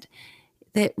women, that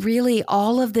really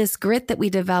all of this grit that we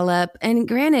develop, and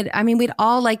granted, I mean, we'd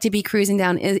all like to be cruising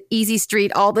down easy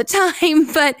street all the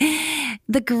time, but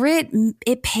the grit,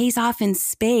 it pays off in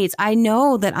spades. I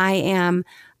know that I am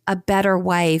a better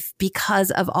wife because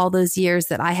of all those years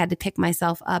that I had to pick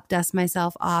myself up, dust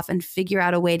myself off, and figure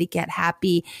out a way to get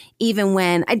happy, even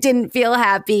when I didn't feel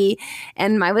happy.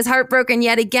 And I was heartbroken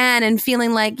yet again and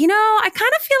feeling like, I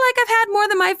kind of feel like I've had more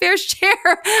than my fair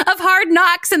share of hard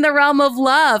knocks in the realm of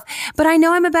love. But I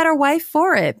know I'm a better wife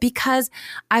for it because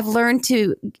I've learned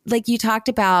to, like you talked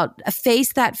about,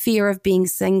 face that fear of being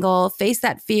single, face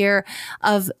that fear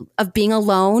of being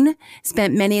alone,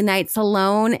 spent many nights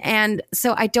alone. And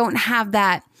so I don't have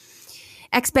that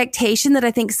expectation that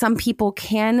I think some people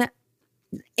can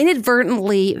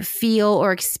inadvertently feel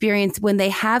or experience when they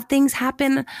have things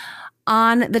happen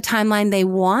on the timeline they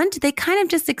want. They kind of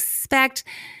just expect,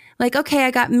 like, okay,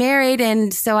 I got married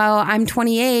and so I'm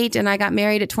 28 and I got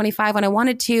married at 25 when I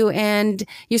wanted to, and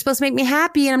you're supposed to make me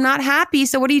happy and I'm not happy.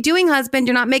 So what are you doing, husband?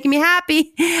 You're not making me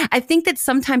happy. I think that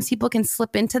sometimes people can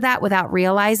slip into that without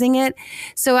realizing it.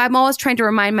 So I'm always trying to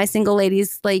remind my single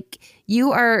ladies, like,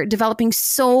 you are developing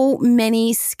so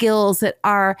many skills that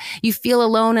you feel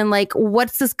alone and like,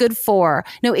 what's this good for?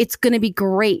 No, it's going to be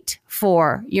great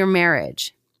for your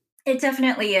marriage. It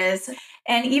definitely is.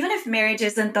 And even if marriage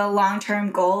isn't the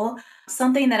long-term goal,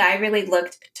 something that I really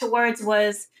looked towards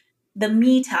was the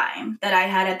me time that I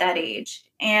had at that age.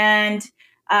 And,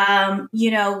 at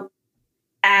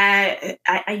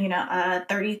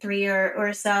 33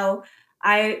 or so,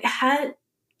 I had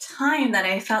time that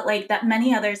I felt like that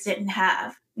many others didn't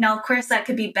have. Now, of course, that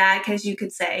could be bad because you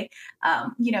could say,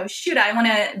 shoot, I want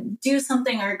to do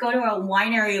something or go to a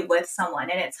winery with someone.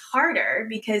 And it's harder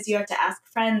because you have to ask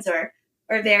friends or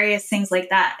various things like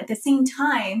that. At the same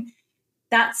time,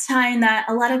 that's time that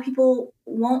a lot of people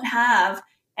won't have.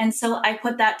 And so I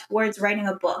put that towards writing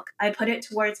a book. I put it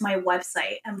towards my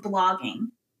website and blogging.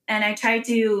 And I tried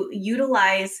to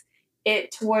utilize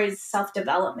it towards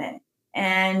self-development.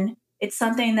 And it's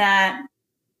something that,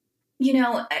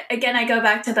 again, I go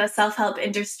back to the self-help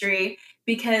industry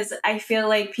because I feel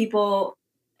like people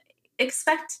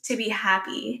expect to be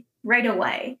happy right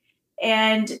away.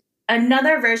 And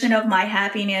another version of my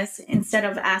happiness, instead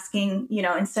of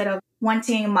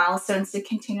wanting milestones to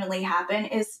continually happen,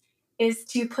 is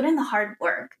to put in the hard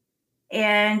work.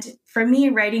 And for me,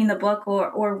 writing the book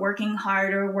or working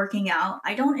hard or working out,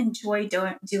 I don't enjoy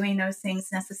doing those things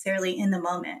necessarily in the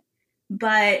moment.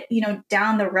 But,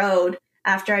 down the road,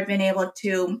 after I've been able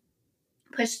to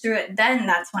push through it, then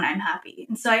that's when I'm happy.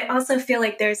 And so I also feel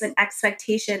like there's an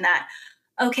expectation that,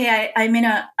 okay,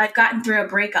 I've gotten through a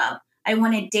breakup. I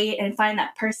want to date and find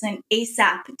that person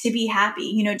ASAP to be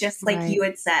happy, just like you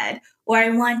had said. Or I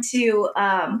want to,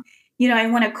 I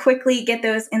want to quickly get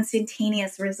those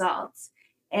instantaneous results.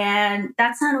 And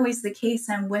that's not always the case.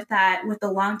 And with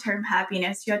the long-term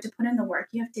happiness, you have to put in the work.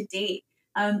 You have to date,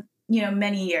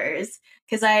 many years.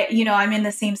 Because I'm in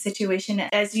the same situation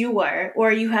as you were.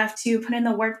 Or you have to put in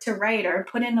the work to write or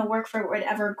put in the work for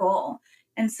whatever goal.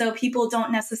 And so people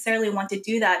don't necessarily want to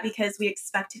do that because we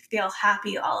expect to feel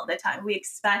happy all of the time. We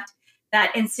expect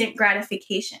that instant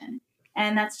gratification.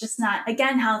 And that's just not,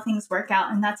 again, how things work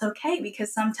out. And that's okay,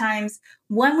 because sometimes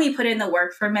when we put in the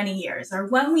work for many years or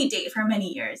when we date for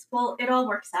many years, well, it all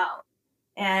works out.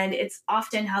 And it's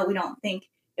often how we don't think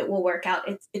it will work out.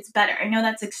 It's better. I know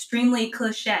that's extremely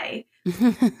cliche.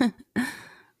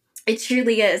 It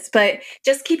truly is. But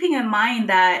just keeping in mind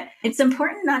that it's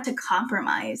important not to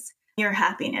compromise your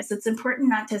happiness. It's important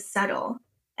not to settle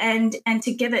and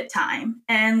to give it time.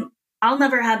 And I'll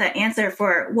never have that answer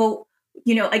for, well,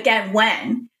 again,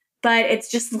 when, but it's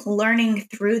just learning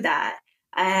through that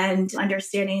and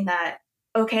understanding that,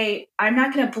 okay, I'm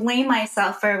not going to blame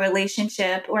myself for a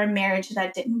relationship or a marriage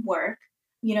that didn't work.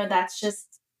 That's just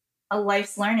a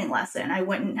life's learning lesson I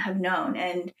wouldn't have known.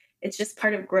 And it's just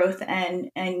part of growth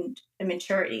and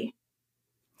maturity.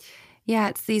 Yeah,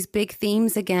 it's these big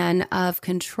themes again of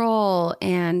control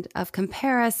and of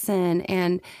comparison.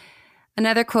 And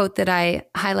another quote that I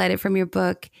highlighted from your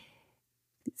book,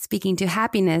 speaking to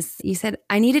happiness, you said,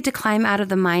 I needed to climb out of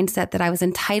the mindset that I was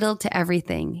entitled to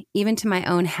everything, even to my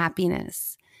own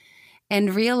happiness.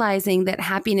 And realizing that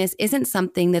happiness isn't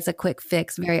something that's a quick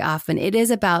fix very often. It is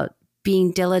about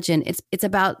being diligent. It's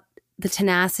about the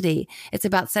tenacity. It's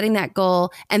about setting that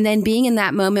goal and then being in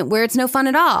that moment where it's no fun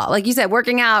at all. Like you said,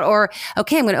 working out, or,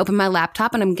 okay, I'm going to open my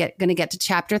laptop and I'm going to get to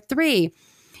chapter 3.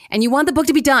 And you want the book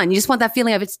to be done. You just want that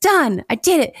feeling of it's done. I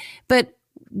did it. But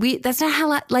that's not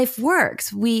how life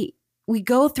works. We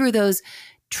go through those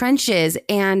trenches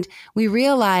and we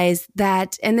realize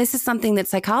that, and this is something that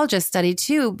psychologists study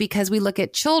too, because we look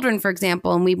at children, for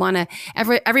example, and we want to,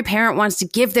 every parent wants to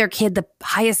give their kid the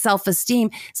highest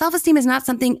self-esteem. Self-esteem is not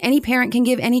something any parent can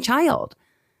give any child.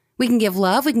 We can give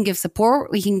love, we can give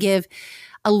support, we can give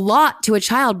a lot to a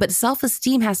child, but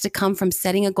self-esteem has to come from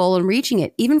setting a goal and reaching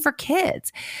it, even for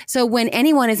kids. So when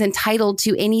anyone is entitled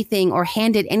to anything or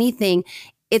handed anything,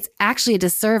 it's actually a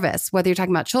disservice, whether you're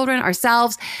talking about children,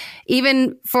 ourselves,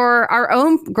 even for our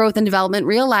own growth and development,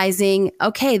 realizing,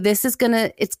 okay,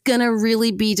 it's gonna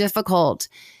really be difficult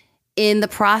in the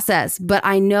process, but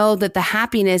I know that the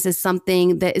happiness is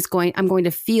something that I'm going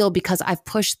to feel because I've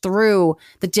pushed through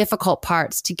the difficult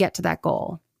parts to get to that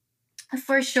goal.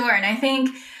 For sure. And I think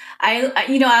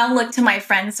I'll look to my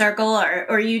friend circle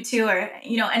or you two or,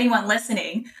 anyone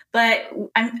listening, but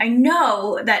I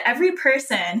know that every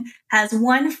person has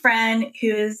one friend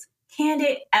who's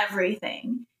candid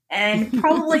everything and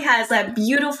probably has a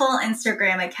beautiful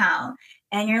Instagram account.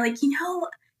 And you're like,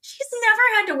 she's never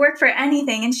had to work for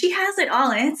anything and she has it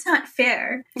all and it's not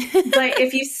fair. But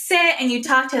if you sit and you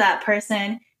talk to that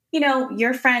person,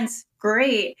 your friend's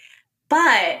great.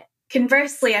 But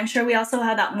conversely, I'm sure we also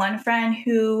have that one friend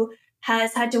who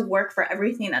has had to work for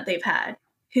everything that they've had,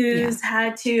 who's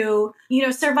had to,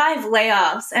 survive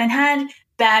layoffs and had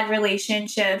bad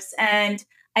relationships. And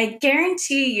I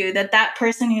guarantee you that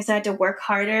person who's had to work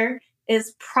harder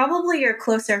is probably your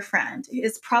closer friend,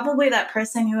 is probably that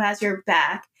person who has your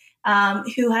back,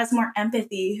 who has more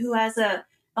empathy, who has a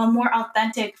more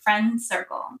authentic friend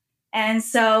circle. And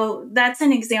so that's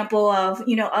an example of,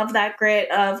 of that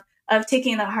grit of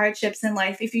taking the hardships in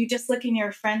life. If you just look in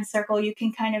your friend circle, you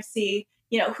can kind of see,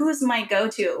 who's my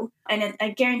go-to. And I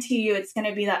guarantee you it's going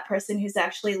to be that person who's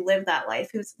actually lived that life,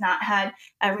 who's not had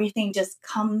everything just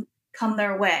come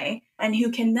their way, and who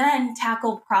can then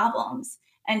tackle problems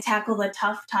and tackle the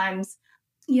tough times,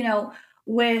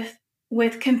 with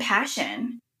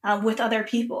compassion, with other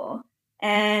people.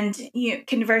 And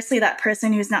conversely, that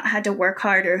person who's not had to work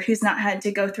hard or who's not had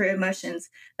to go through emotions,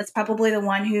 that's probably the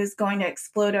one who's going to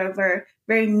explode over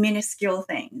very minuscule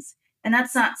things. And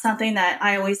that's not something that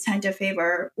I always tend to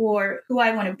favor or who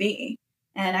I want to be.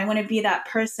 And I want to be that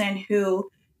person who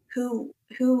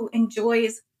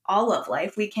enjoys all of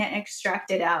life. We can't extract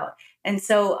it out. And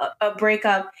so a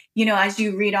breakup, as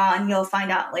you read on, you'll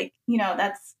find out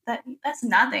that's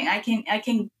nothing.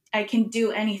 I can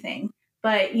do anything.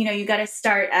 But, you got to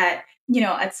start at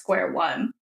square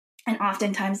one. And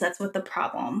oftentimes that's with the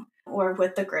problem or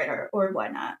with the grit or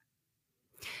whatnot.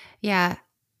 Yeah,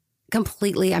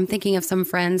 completely. I'm thinking of some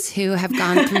friends who have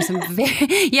gone through some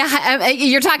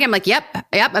you're talking, I'm like, yep.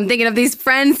 I'm thinking of these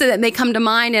friends that they come to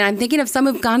mind. And I'm thinking of some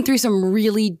who've gone through some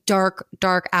really dark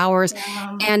hours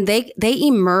and they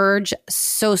emerge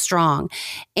so strong.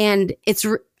 And it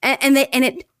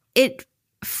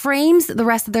frames the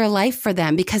rest of their life for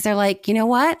them because they're like, you know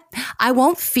what? I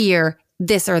won't fear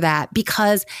this or that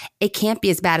because it can't be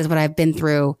as bad as what I've been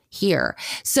through here.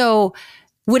 So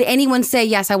would anyone say,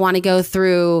 yes, I want to go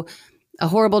through a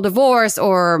horrible divorce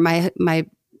or my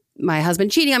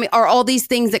husband cheating on me or all these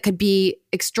things that could be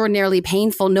extraordinarily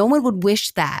painful? No one would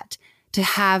wish that to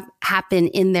have happen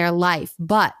in their life.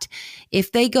 But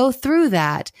if they go through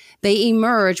that, they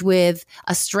emerge with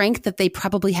a strength that they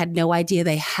probably had no idea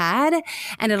they had.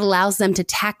 And it allows them to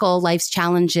tackle life's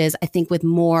challenges, I think, with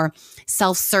more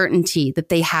self-certainty that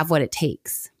they have what it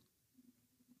takes.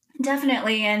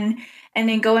 Definitely. And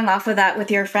then going off of that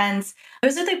with your friends,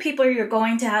 those are the people you're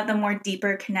going to have the more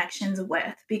deeper connections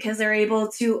with because they're able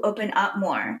to open up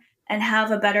more and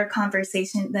have a better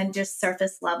conversation than just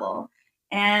surface level.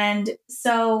 And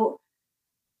so,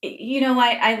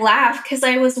 I laugh because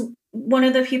I was one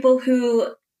of the people who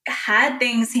had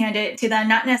things handed to them,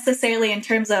 not necessarily in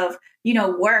terms of,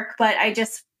 work, but I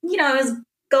just, I was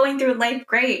going through life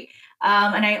great.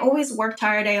 And I always worked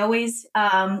hard. I always,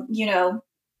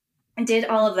 did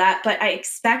all of that, but I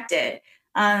expected,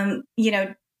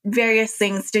 various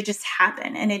things to just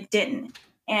happen and it didn't.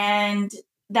 And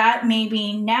that made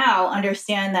me now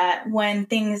understand that when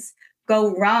things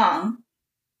go wrong,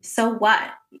 so what?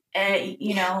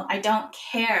 I don't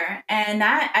care. And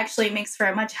that actually makes for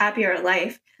a much happier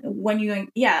life when you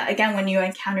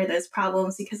encounter those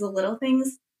problems because the little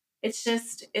things, it's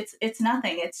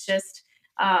nothing. It's just,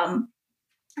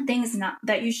 things not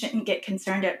that you shouldn't get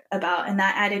concerned about. And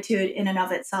that attitude in and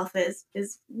of itself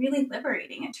is really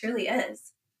liberating. It truly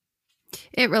is.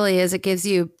 It really is. It gives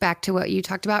you, back to what you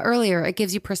talked about earlier, it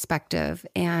gives you perspective.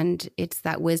 And it's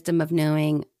that wisdom of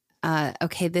knowing,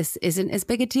 okay, this isn't as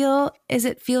big a deal as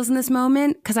it feels in this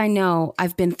moment because I know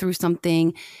I've been through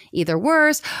something either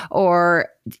worse or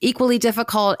equally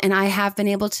difficult and I have been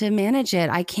able to manage it.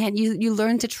 You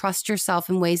learn to trust yourself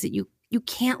in ways that you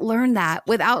can't learn that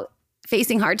without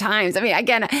facing hard times. I mean,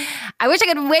 again, I wish I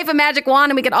could wave a magic wand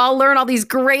and we could all learn all these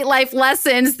great life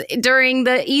lessons during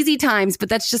the easy times, but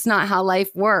that's just not how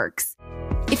life works.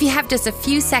 If you have just a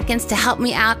few seconds to help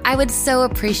me out, I would so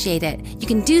appreciate it. You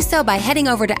can do so by heading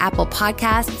over to Apple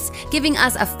Podcasts, giving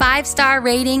us a 5-star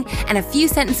rating and a few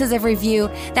sentences of review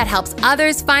that helps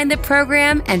others find the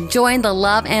program and join the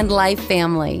Love and Life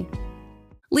family.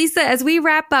 Lisa, as we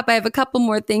wrap up, I have a couple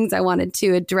more things I wanted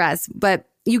to address, but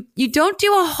you don't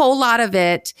do a whole lot of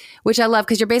it, which I love,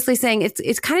 because you're basically saying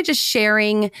it's kind of just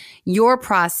sharing your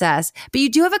process, but you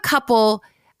do have a couple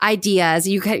ideas.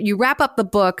 You wrap up the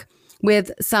book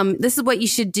with this is what you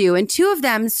should do. And 2 of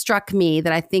them struck me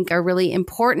that I think are really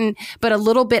important, but a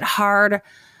little bit hard.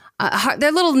 They're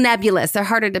a little nebulous. They're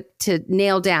harder to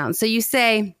nail down. So you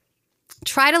say,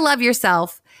 try to love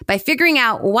yourself by figuring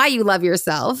out why you love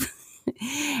yourself.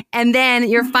 And then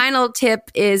your final tip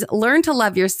is learn to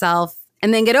love yourself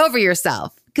and then get over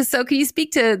yourself. So can you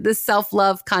speak to the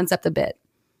self-love concept a bit?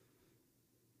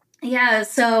 Yeah.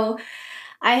 So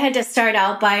I had to start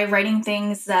out by writing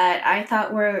things that I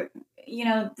thought were,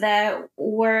 that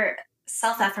were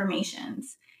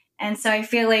self-affirmations. And so I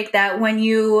feel like that when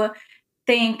you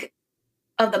think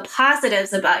of the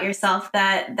positives about yourself,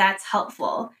 that's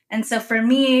helpful. And so for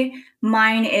me,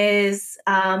 mine is,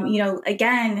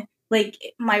 again, like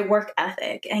my work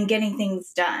ethic and getting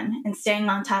things done and staying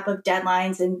on top of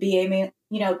deadlines and be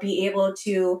able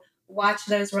to watch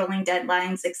those rolling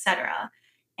deadlines, etc.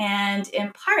 And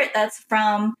in part, that's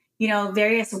from,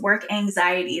 various work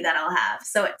anxiety that I'll have.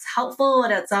 So it's helpful,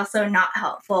 and it's also not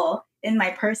helpful in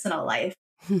my personal life.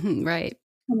 Right.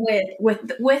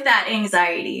 With that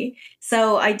anxiety.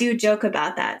 So I do joke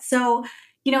about that. So,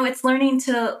 it's learning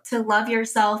to love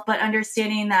yourself, but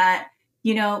understanding that,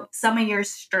 some of your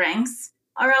strengths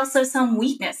are also some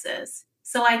weaknesses.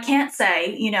 So I can't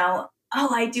say, oh,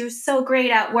 I do so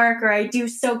great at work, or I do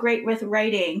so great with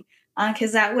writing,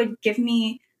 because that would give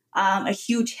me a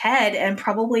huge head and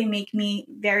probably make me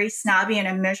very snobby and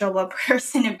a miserable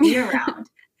person to be around.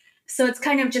 So it's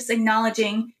kind of just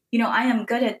acknowledging, I am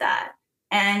good at that,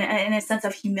 and in a sense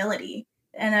of humility.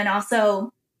 And then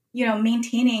also,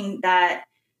 maintaining that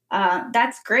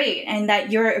that's great and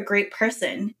that you're a great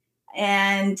person.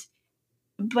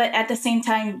 But at the same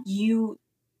time,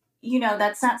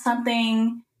 that's not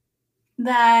something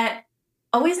that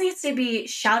always needs to be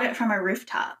shouted from a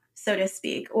rooftop, so to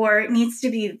speak, or needs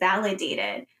to be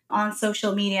validated on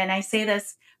social media. And I say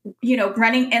this,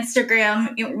 running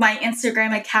Instagram, my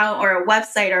Instagram account or a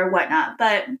website or whatnot,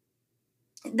 but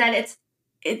that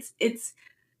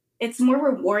it's more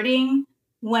rewarding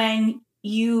when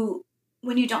you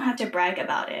don't have to brag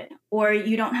about it, or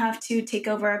you don't have to take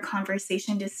over a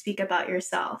conversation to speak about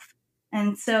yourself.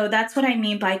 And so that's what I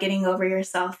mean by getting over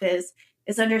yourself is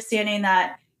understanding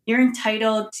that you're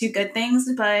entitled to good things,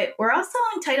 but we're also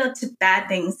entitled to bad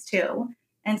things too.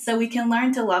 And so we can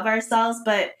learn to love ourselves,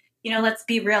 but, let's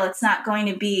be real. It's not going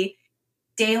to be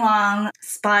day-long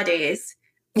spa days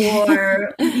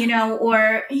or,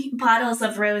 or bottles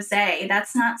of rosé.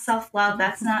 That's not self-love.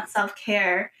 That's not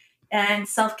self-care. And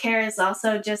self-care is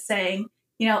also just saying,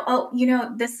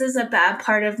 this is a bad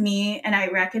part of me and I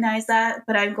recognize that,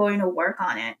 but I'm going to work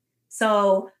on it.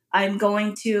 So I'm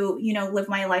going to, live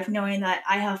my life knowing that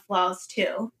I have flaws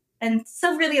too. And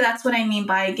so really that's what I mean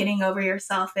by getting over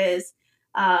yourself is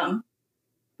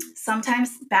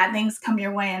sometimes bad things come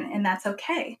your way and that's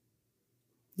okay.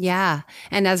 Yeah.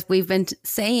 And as we've been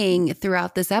saying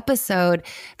throughout this episode,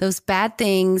 those bad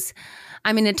things,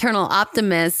 I'm an eternal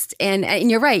optimist. And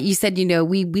you're right. You said,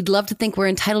 we'd love to think we're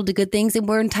entitled to good things, and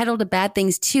we're entitled to bad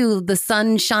things too. The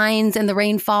sun shines and the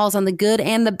rain falls on the good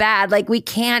and the bad. Like, we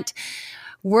can't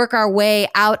work our way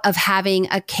out of having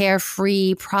a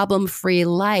carefree, problem-free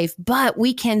life. But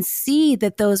we can see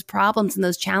that those problems and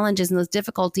those challenges and those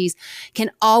difficulties can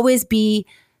always be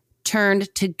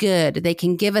turned to good. They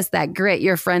can give us that grit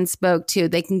your friend spoke to.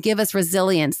 They can give us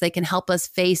resilience. They can help us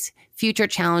face future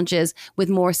challenges with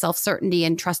more self-certainty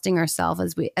and trusting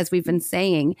ourselves, as we've been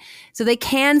saying. So they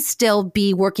can still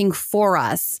be working for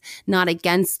us, not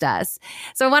against us.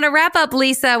 So I want to wrap up,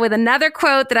 Lisa, with another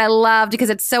quote that I loved because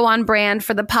it's so on brand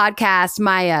for the podcast.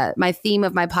 My theme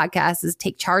of my podcast is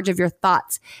take charge of your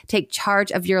thoughts, take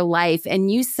charge of your life.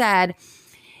 And you said,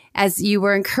 as you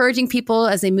were encouraging people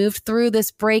as they moved through this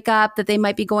breakup that they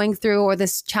might be going through or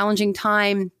this challenging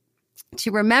time, to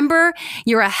remember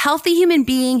you're a healthy human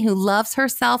being who loves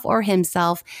herself or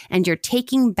himself, and you're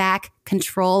taking back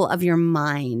control of your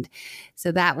mind.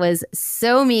 So that was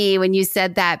so me when you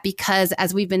said that, because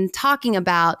as we've been talking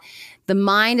about, the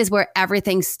mind is where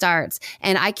everything starts.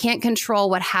 And I can't control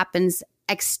what happens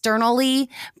externally,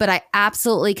 but I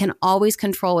absolutely can always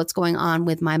control what's going on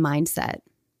with my mindset.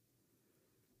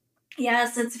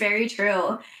 Yes, it's very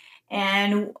true.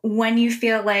 And when you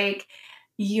feel like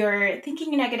you're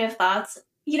thinking negative thoughts,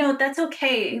 that's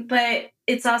okay. But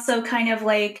it's also kind of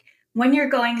like when you're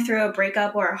going through a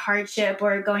breakup or a hardship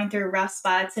or going through rough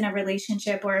spots in a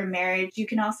relationship or a marriage, you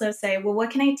can also say, well, what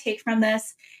can I take from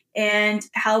this? And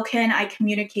how can I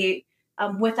communicate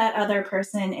with that other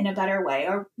person in a better way,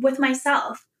 or with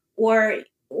myself, or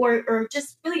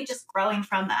just really just growing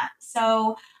from that.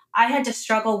 So I had to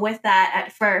struggle with that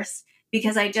at first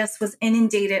because I just was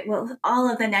inundated with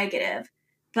all of the negative.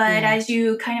 But as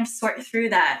you kind of sort through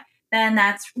that, then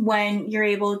that's when you're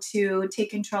able to take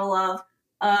control of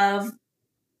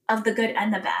the good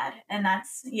and the bad. And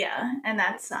that's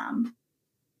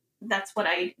what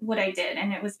I did,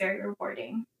 and it was very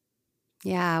rewarding.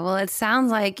 Yeah, well, it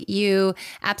sounds like you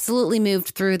absolutely moved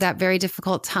through that very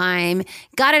difficult time,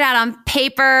 got it out on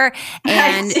paper,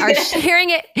 and are sharing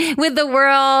it with the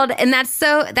world. And that's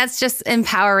just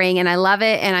empowering. And I love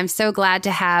it. And I'm so glad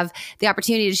to have the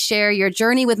opportunity to share your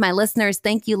journey with my listeners.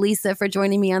 Thank you, Lisa, for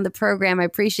joining me on the program. I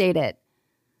appreciate it.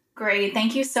 Great.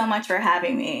 Thank you so much for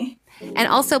having me. And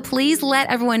also, please let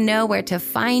everyone know where to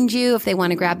find you if they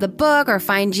want to grab the book or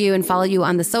find you and follow you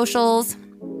on the socials.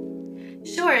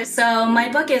 Sure. So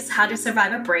my book is How to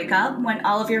Survive a Breakup When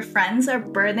All of Your Friends Are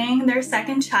Birthing Their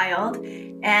Second Child.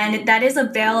 And that is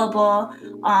available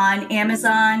on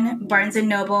Amazon, Barnes &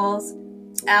 Nobles,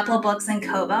 Apple Books, and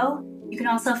Kobo. You can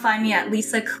also find me at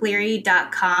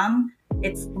lisacleary.com.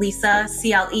 It's Lisa,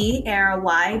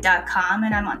 CLEARY.com.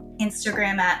 And I'm on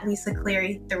Instagram at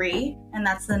lisacleary3. And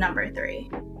that's the number 3.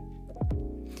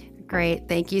 Great.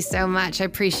 Thank you so much. I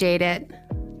appreciate it.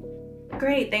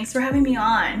 Great. Thanks for having me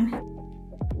on.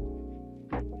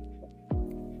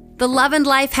 The Love and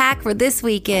Life hack for this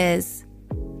week is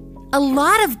a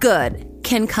lot of good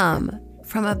can come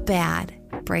from a bad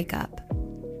breakup.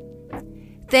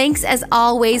 Thanks as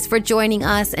always for joining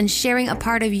us and sharing a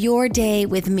part of your day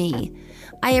with me.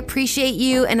 I appreciate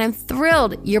you, and I'm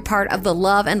thrilled you're part of the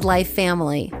Love and Life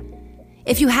family.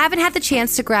 If you haven't had the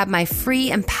chance to grab my free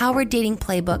Empowered Dating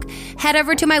Playbook, head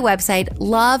over to my website,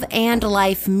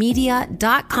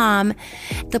 loveandlifemedia.com.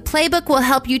 The playbook will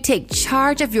help you take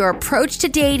charge of your approach to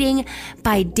dating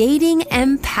by dating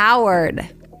empowered.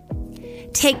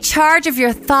 Take charge of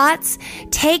your thoughts.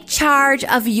 Take charge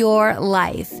of your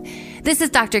life. This is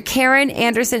Dr. Karen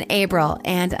Anderson Abril,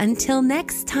 and until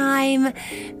next time,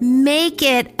 make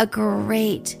it a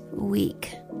great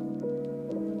week.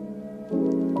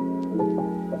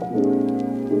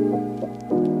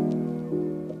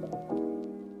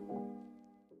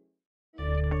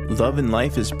 Love and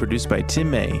Life is produced by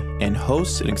Tim May and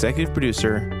host and executive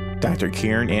producer, Dr.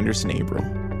 Karen Anderson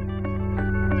Abril.